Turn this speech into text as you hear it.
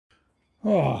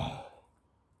Oh,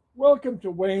 welcome to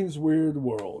Wayne's Weird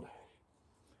World.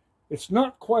 It's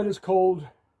not quite as cold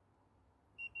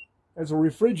as a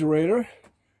refrigerator,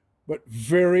 but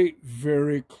very,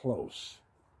 very close.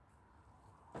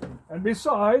 And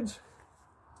besides,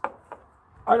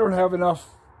 I don't have enough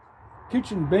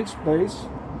kitchen bench space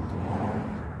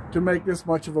to make this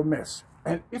much of a mess.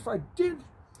 And if I did,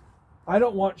 I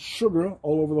don't want sugar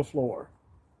all over the floor.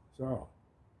 So,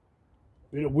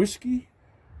 a bit of whiskey.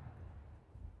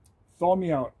 Thaw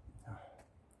me out.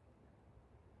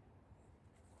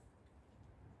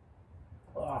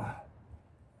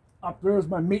 Up there's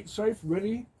my meat safe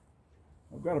ready.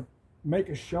 I've got to make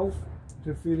a shelf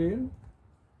to fit in.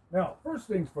 Now, first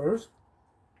things first,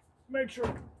 make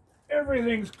sure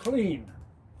everything's clean.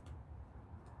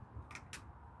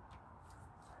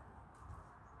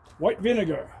 White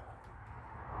vinegar.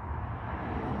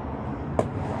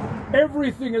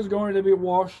 Everything is going to be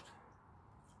washed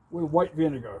with white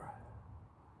vinegar.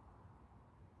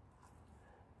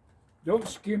 Don't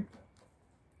skimp.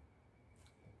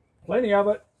 Plenty of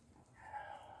it.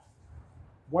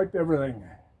 Wipe everything.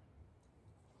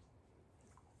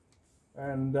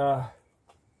 And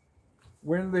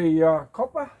when the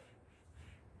copper,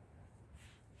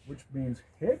 which means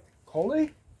head,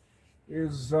 collie,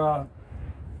 is air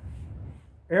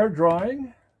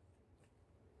drying,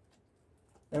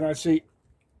 and I see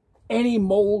any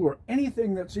mold or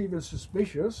anything that's even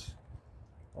suspicious,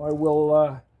 I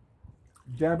will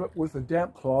dab it with a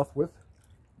damp cloth with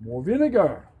more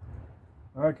vinegar.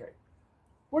 Okay,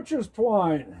 butcher's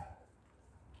twine.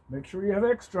 Make sure you have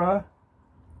extra.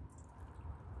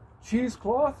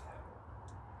 Cheesecloth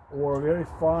or very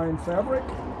fine fabric.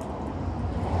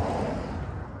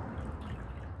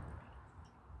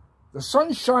 The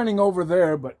sun's shining over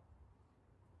there, but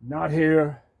not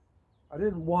here. I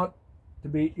didn't want to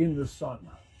be in the sun.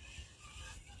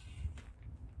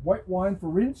 White wine for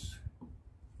rinse.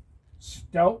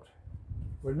 Stout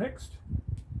for next.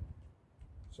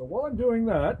 So while I'm doing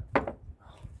that,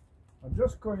 I'm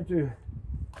just going to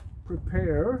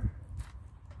prepare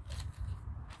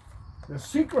the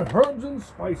secret herbs and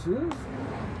spices.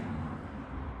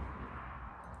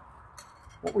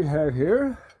 What we have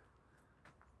here: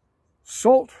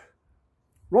 salt,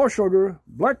 raw sugar,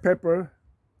 black pepper,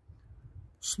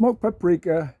 smoked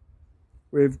paprika.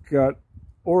 We've got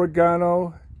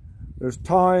oregano, there's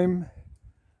thyme,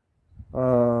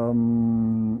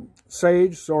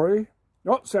 sage, sorry.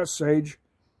 Nope, that's sage.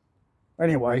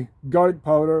 Anyway, garlic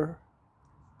powder,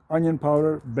 onion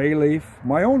powder, bay leaf,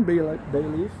 my own bay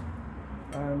leaf.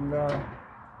 And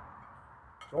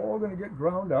it's all going to get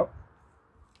ground up.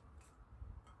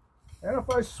 And if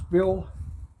I spill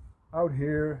out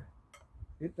here,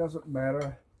 it doesn't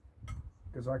matter,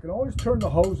 because I can always turn the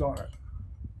hose on it.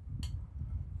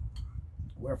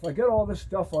 Where if I get all this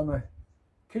stuff on the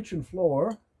kitchen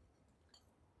floor,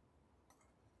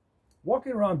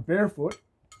 walking around barefoot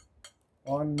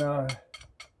on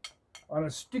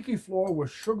a sticky floor with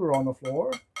sugar on the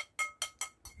floor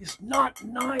is not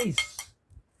nice.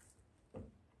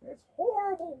 It's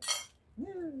horrible.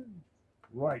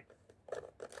 Right.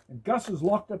 And Gus is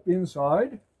locked up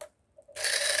inside.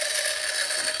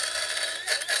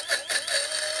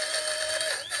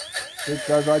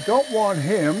 Because I don't want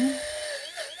him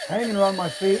hanging around my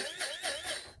feet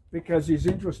because he's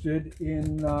interested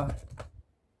in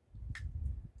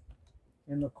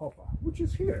the copper, which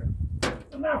is here.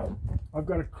 And now I've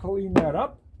got to clean that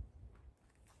up.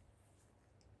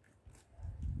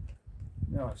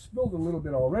 Now, I spilled a little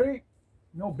bit already.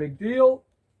 No big deal.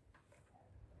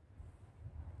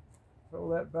 Throw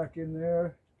that back in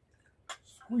there.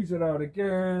 Squeeze it out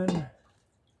again.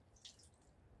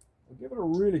 I'll give it a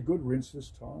really good rinse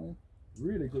this time.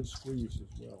 Really good squeeze as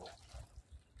well.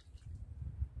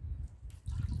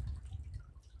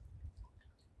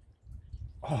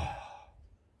 Oh.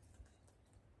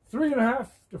 3.5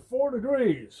 to 4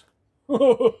 degrees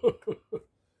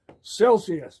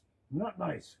Celsius. Not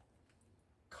nice.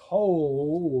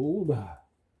 Cold.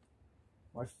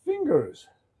 My fingers.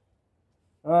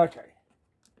 Okay.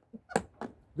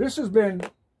 This has been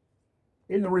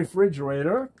in the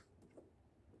refrigerator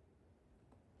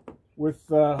with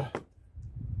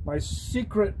my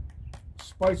secret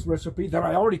spice recipe that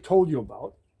I already told you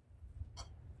about.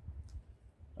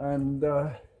 And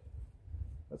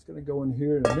that's going to go in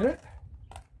here in a minute.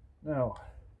 Now,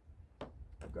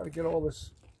 I've got to get all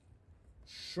this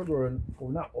sugar and,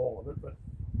 well, not all of it, but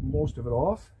most of it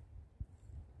off.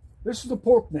 This is the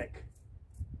pork neck.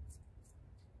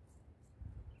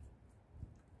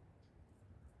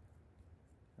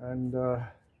 And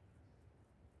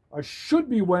I should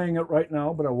be weighing it right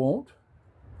now, but I won't.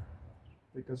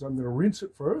 because I'm going to rinse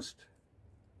it first.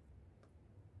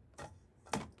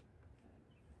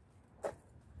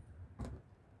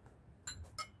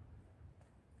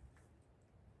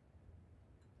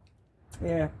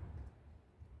 Yeah,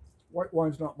 white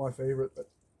wine's not my favorite, but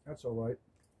that's all right.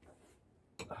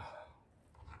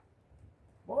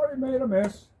 Already made a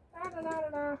mess.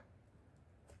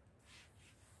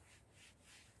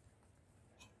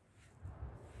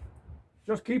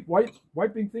 Just keep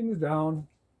wiping things down.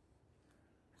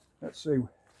 Let's see,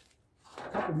 a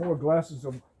couple more glasses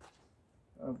of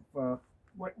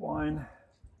white wine.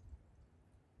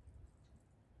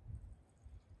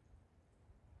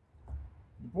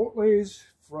 Boatleys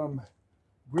from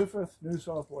Griffith, New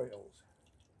South Wales.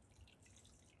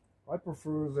 I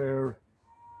prefer their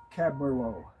Cab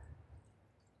Merlot.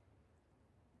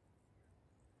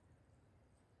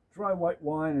 Dry white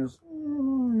wine is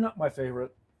not my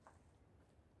favorite.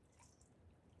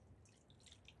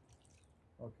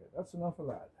 Okay, that's enough of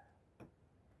that.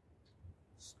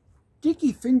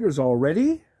 Sticky fingers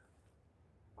already?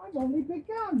 I've only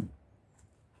begun.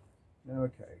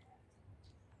 Okay.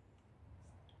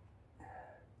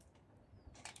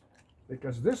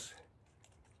 Because this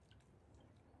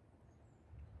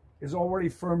is already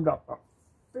firmed up a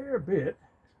fair bit.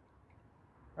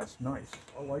 That's nice.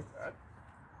 I like that.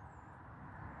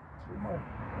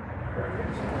 There it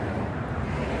is.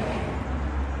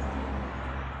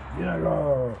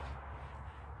 Vinegar.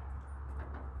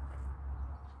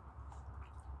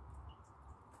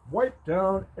 Wipe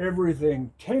down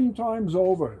everything 10 times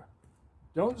over.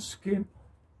 Don't skimp.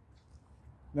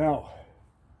 Now,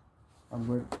 I'm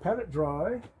going to pat it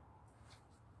dry.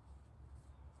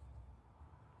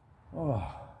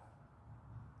 Oh,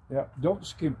 yeah, don't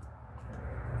skimp.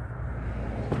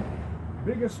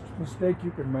 Biggest mistake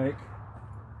you can make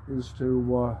is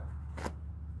to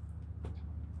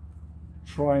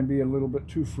try and be a little bit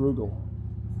too frugal.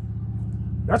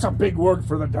 That's a big word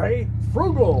for the day,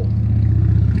 frugal.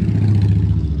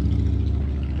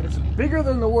 It's bigger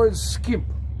than the word skimp.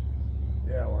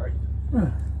 Yeah, right.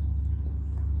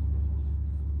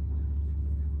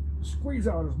 Squeeze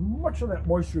out as much of that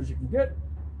moisture as you can get.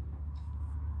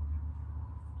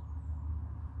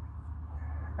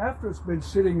 After it's been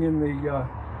sitting in the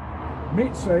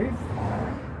meat safe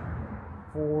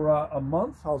for a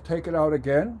month, I'll take it out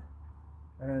again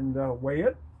and weigh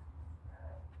it.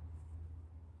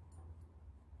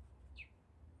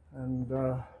 And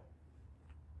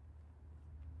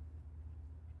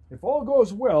if all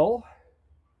goes well,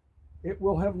 it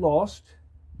will have lost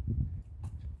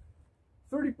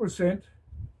 30%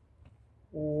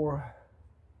 or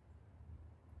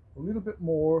a little bit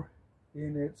more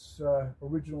in its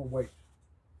original weight.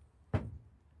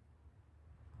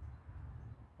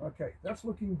 Okay, that's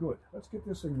looking good. Let's get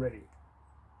this thing ready.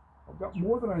 I've got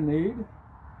more than I need.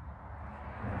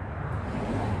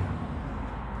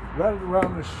 Rattled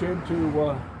around the shed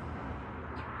to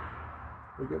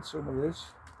get some of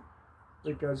this,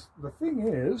 because the thing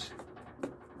is,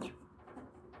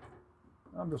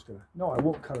 I'm just gonna, no, I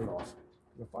won't cut it off.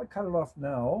 If I cut it off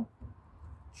now,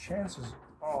 chances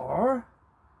are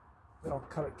that I'll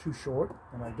cut it too short,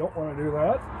 and I don't want to do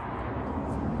that.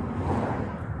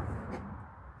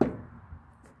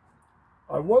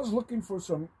 I was looking for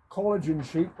some collagen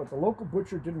sheet, but the local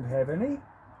butcher didn't have any.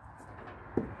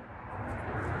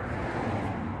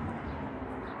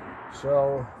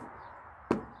 So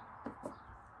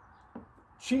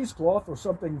cheesecloth or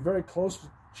something very close to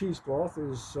cheesecloth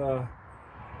is the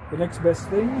next best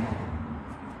thing,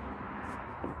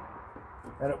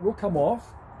 and it will come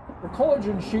off. The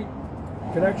collagen sheet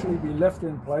can actually be left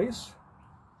in place.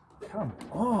 Come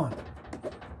on.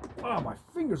 Oh, my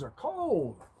fingers are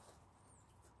cold.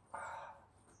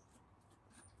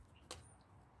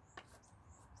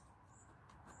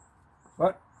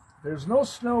 But there's no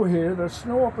snow here. There's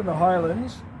snow up in the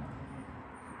Highlands.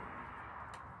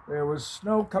 There was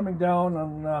snow coming down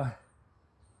on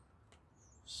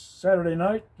Saturday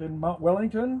night in Mount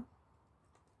Wellington.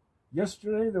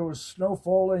 Yesterday there was snow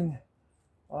falling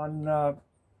on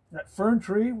that fern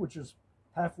tree, which is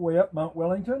halfway up Mount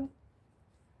Wellington.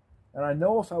 And I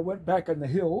know if I went back in the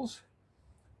hills,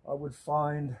 I would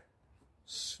find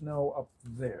snow up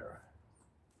there.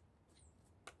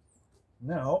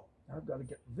 Now, I've got to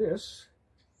get this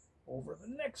over the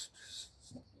next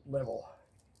level.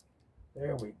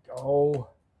 There we go.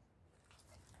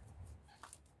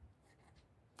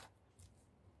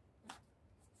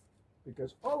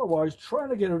 Because otherwise, trying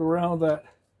to get it around that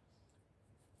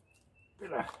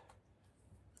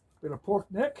bit of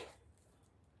pork neck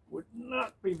would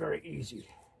not be very easy.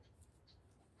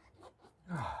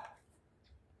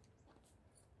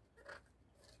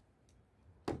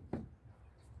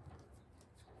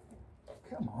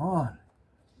 Come on.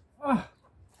 Ah,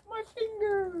 my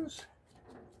fingers.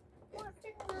 My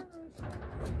fingers.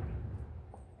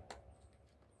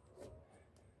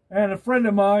 And a friend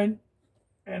of mine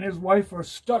and his wife are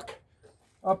stuck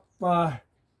up the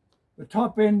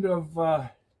top end of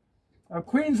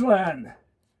Queensland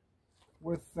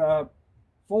with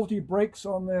faulty brakes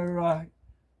on their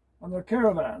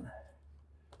caravan.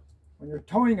 When you're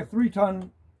towing a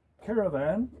 3-ton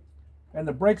caravan and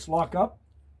the brakes lock up,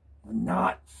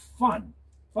 not fun.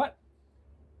 But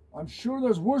I'm sure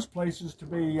there's worse places to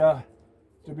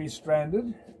be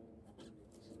stranded.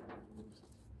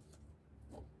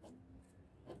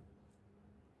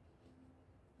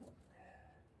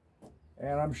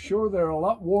 And I'm sure they're a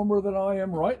lot warmer than I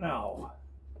am right now.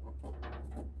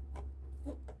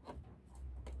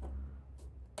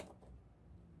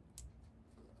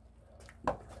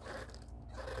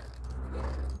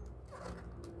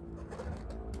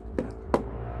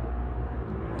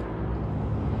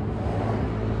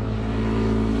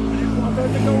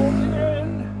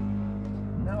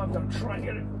 Try and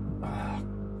get it. Oh,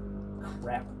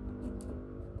 crap.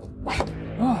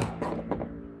 Oh.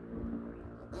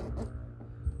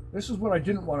 This is what I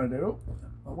didn't want to do.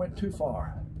 I went too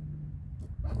far.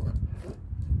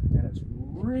 And it's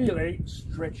really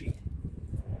stretchy.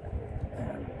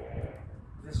 And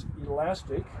this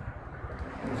elastic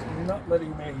is not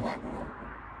letting me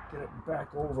get it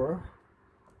back over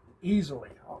easily.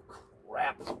 Oh,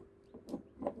 crap.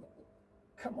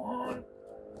 Come on.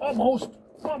 Almost.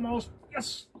 Almost.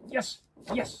 Yes. Yes.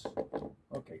 Yes.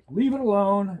 Okay. Leave it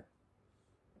alone.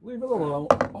 Leave it alone.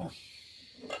 Oh.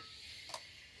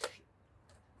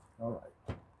 All right.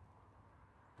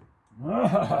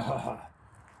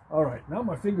 All right. Now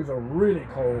my fingers are really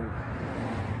cold.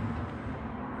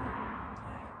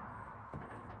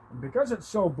 And because it's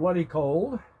so bloody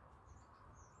cold,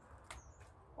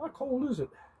 how cold is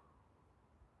it?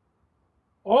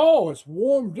 Oh, it's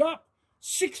warmed up.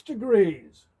 6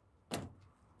 degrees.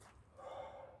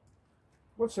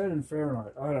 What's that in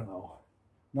Fahrenheit? I don't know.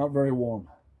 Not very warm.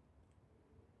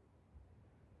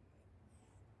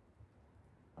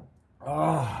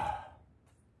 Ah.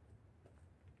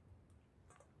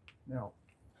 Now,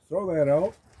 throw that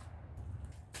out.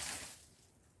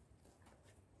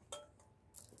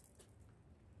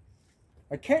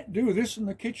 I can't do this in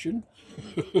the kitchen.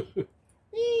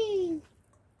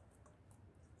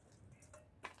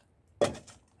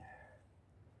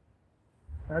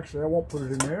 Actually, I won't put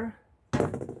it in there.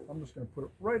 I'm just going to put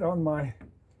it right on my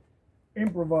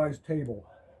improvised table.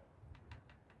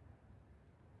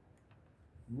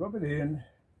 Rub it in,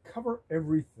 cover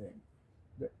everything.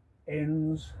 The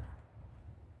ends,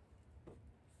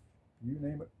 you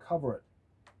name it, cover it.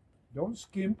 Don't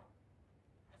skimp.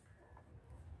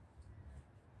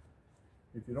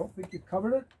 If you don't think you've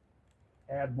covered it,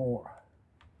 add more.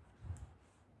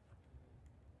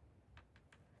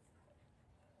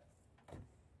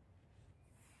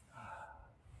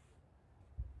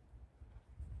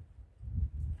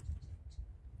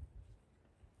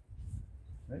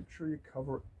 Make sure you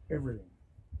cover everything.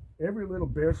 Every little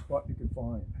bare spot you can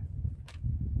find.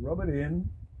 Rub it in.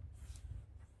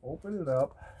 Open it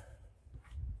up.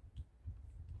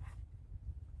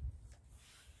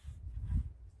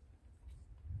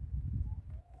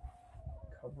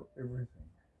 Cover everything.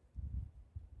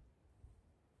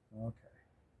 Okay.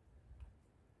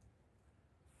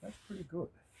 That's pretty good.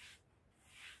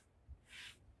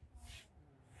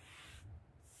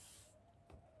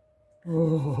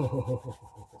 Oh.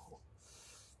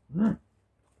 I'll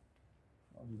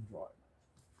just dry it.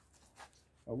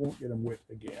 I won't get them wet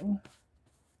again.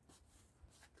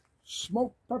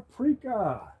 Smoked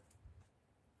paprika.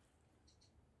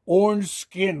 Orange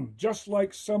skin, just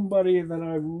like somebody that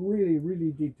I really,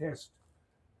 really detest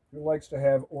who likes to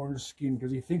have orange skin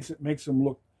because he thinks it makes him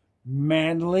look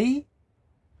manly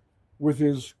with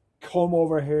his comb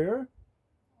over hair.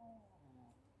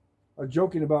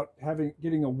 Joking about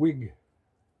getting a wig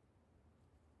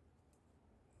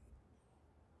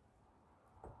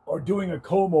or doing a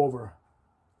comb over.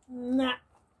 Nah,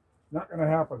 not gonna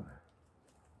happen.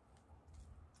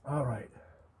 All right,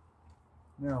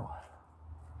 now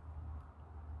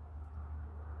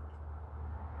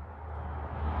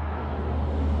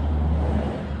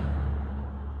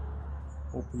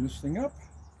open this thing up.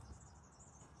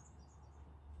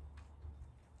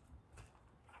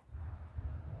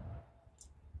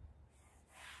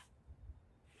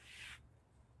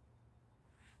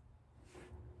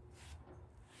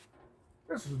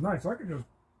 This is nice. I can just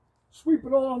sweep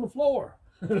it all on the floor.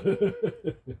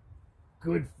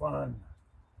 Good fun.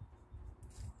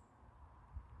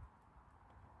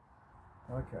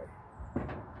 Okay.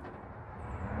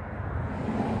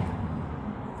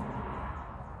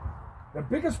 The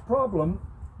biggest problem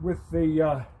with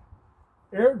the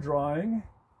air drying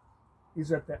is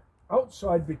that the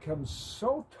outside becomes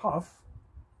so tough,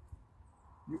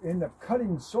 you end up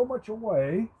cutting so much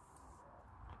away.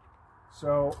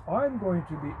 So I'm going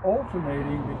to be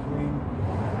alternating between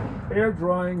air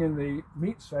drying in the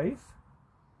meat safe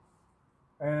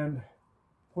and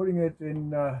putting it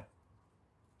in a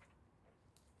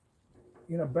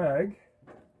bag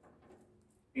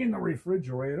in the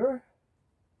refrigerator.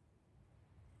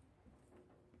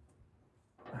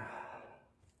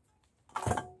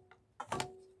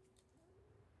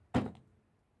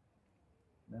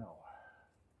 Now,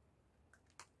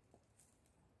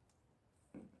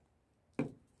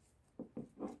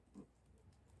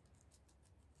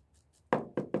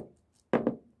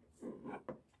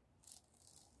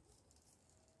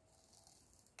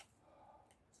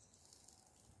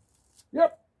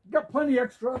 yep, got plenty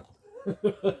extra.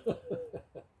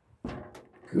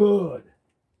 Good.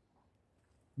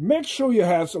 Make sure you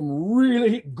have some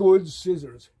really good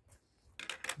scissors.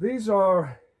 These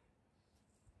are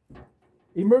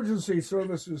emergency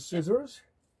services scissors,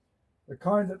 the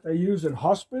kind that they use in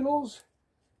hospitals,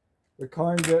 the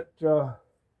kind that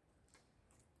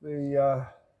the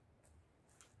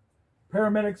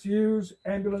paramedics use,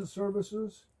 ambulance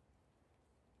services.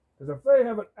 Because if they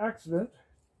have an accident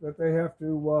that they have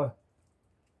to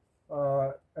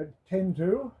attend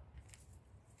to,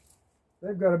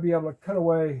 they've got to be able to cut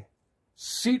away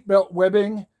seatbelt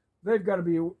webbing. They've got to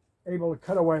be able to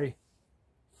cut away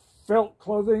felt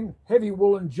clothing, heavy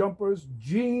woolen jumpers,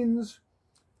 jeans,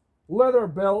 leather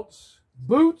belts,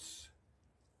 boots,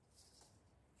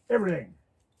 everything.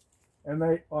 And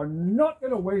they are not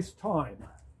going to waste time.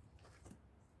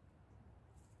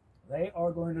 They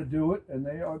are going to do it, and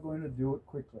they are going to do it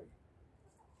quickly.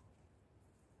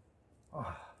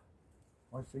 Ah,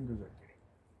 my fingers are getting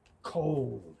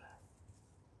cold.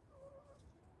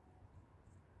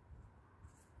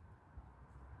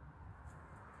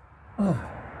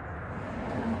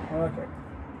 Okay.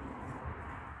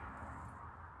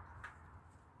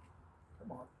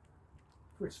 Come on.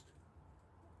 Twist.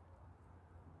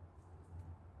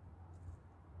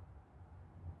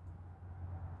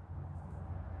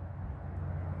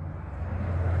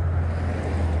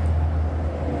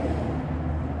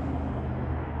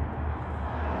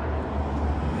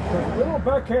 A little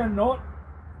backhand knot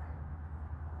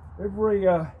every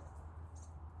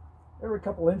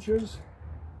couple inches.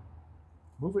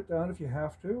 Move it down if you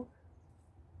have to.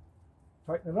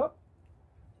 Tighten it up.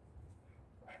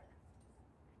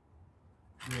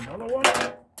 Do another one.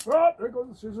 Oh, there goes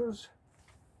the scissors.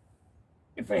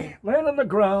 If they land on the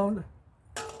ground,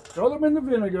 throw them in the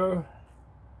vinegar.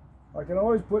 I can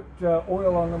always put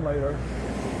oil on them later.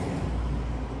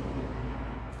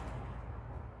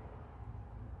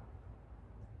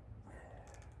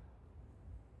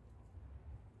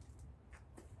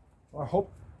 I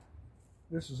hope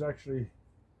this is actually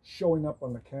showing up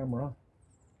on the camera,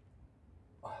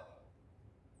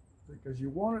 because you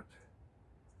want it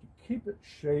to keep its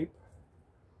shape,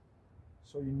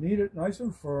 so you need it nice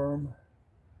and firm.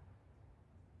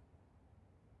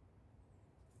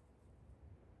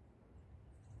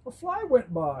 A fly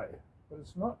went by, but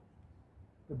it's not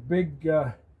the big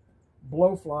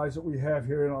blowflies that we have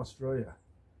here in Australia.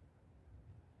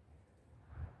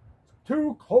 It's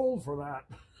too cold for that.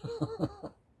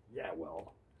 Yeah,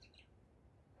 well,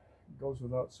 it goes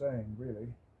without saying,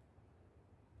 really.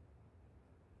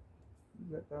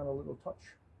 Move that down a little touch.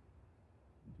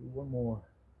 Do one more.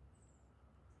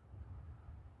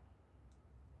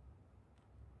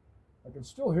 I can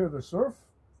still hear the surf.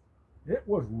 It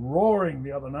was roaring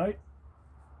the other night.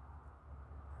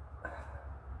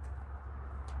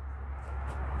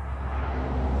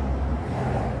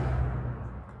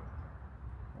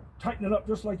 Tighten it up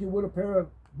just like you would a pair of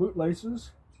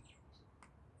bootlaces.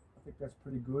 I think that's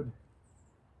pretty good.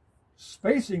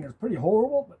 Spacing is pretty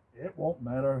horrible, but it won't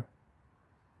matter.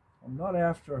 I'm not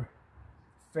after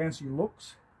fancy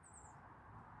looks.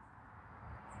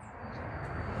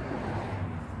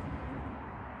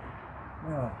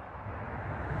 Now,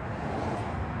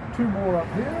 2 more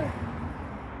up here,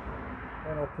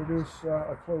 and I'll produce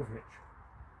a clove hitch.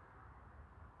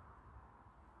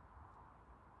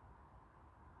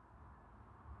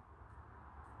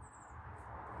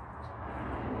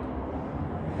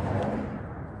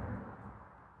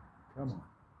 Come on.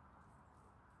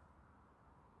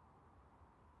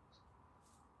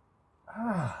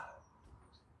 Ah,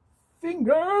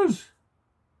 fingers.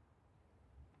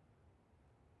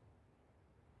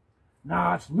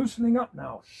 Nah, it's loosening up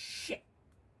now. Shit.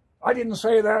 I didn't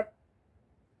say that.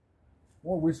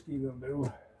 More whiskey will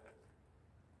do.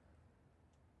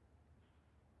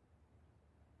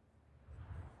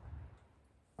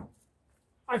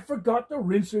 I forgot to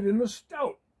rinse it in the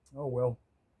stout. Oh well,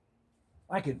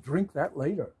 I can drink that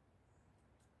later.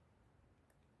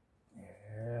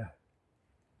 Yeah.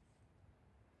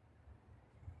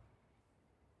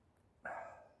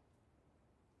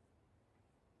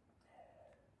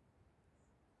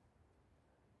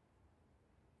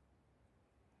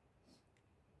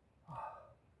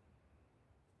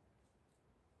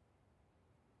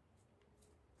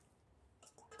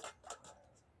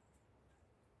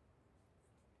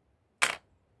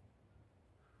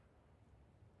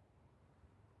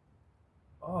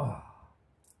 Oh.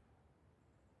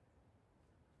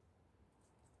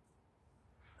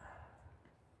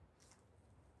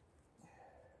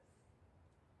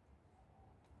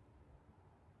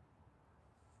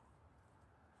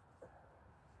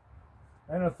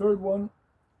 And a third one,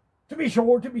 to be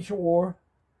sure, to be sure.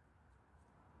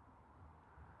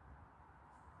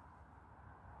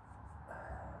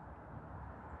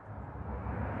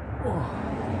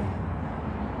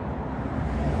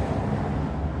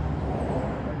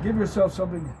 Give yourself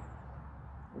something,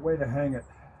 a way to hang it.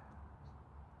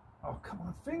 Oh, come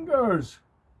on, fingers.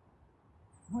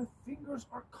 My fingers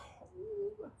are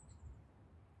cold.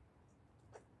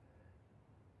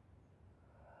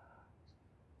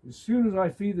 As soon as I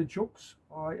feed the chooks,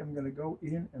 I am going to go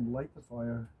in and light the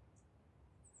fire.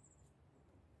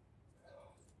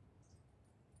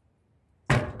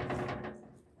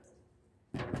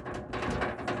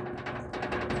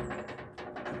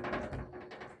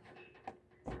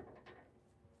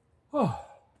 Oh,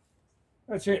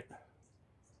 that's it.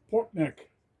 Pork neck.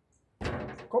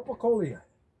 Capicollo.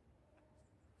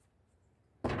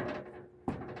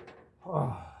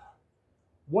 Oh.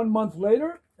 1 month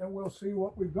later, and we'll see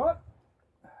what we've got.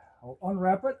 I'll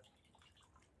unwrap it.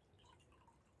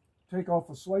 Take off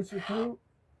a slice or two.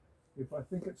 If I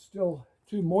think it's still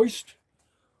too moist,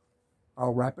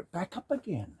 I'll wrap it back up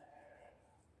again.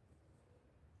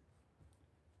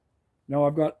 Now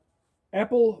I've got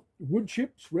apple wood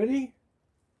chips ready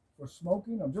for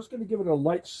smoking. I'm just going to give it a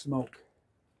light smoke.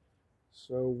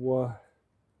 So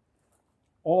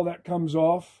all that comes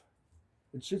off.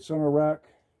 It sits on a rack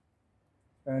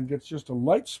and gets just a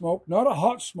light smoke, not a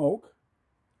hot smoke.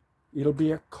 It'll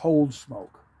be a cold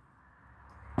smoke.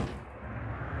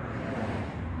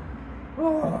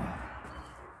 Oh.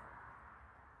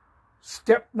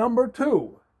 Step number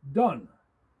 2, done.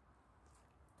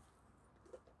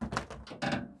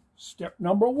 Step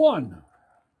number 1.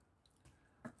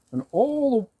 And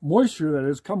all the moisture that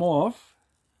has come off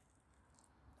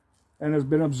and has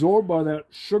been absorbed by that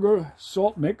sugar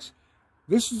salt mix,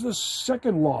 this is the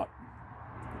second lot.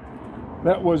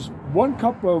 That was 1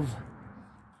 cup of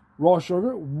raw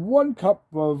sugar, 1 cup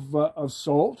of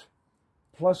salt,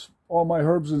 plus all my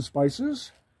herbs and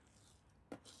spices.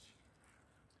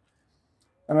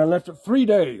 And I left it 3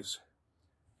 days.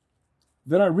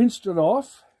 Then I rinsed it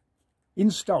off in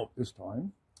stout this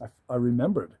time. I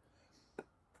remembered.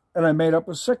 And I made up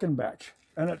a second batch.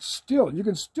 And it's still, you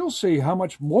can still see how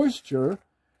much moisture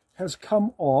has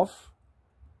come off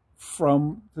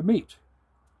from the meat.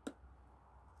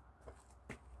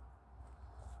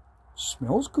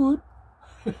 Smells good.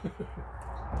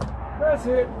 That's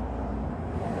it.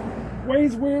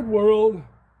 Wayne's Weird World.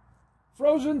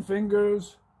 Frozen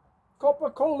fingers.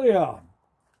 Capicollo.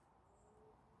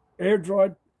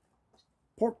 Air-dried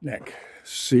pork neck.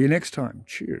 See you next time.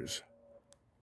 Cheers.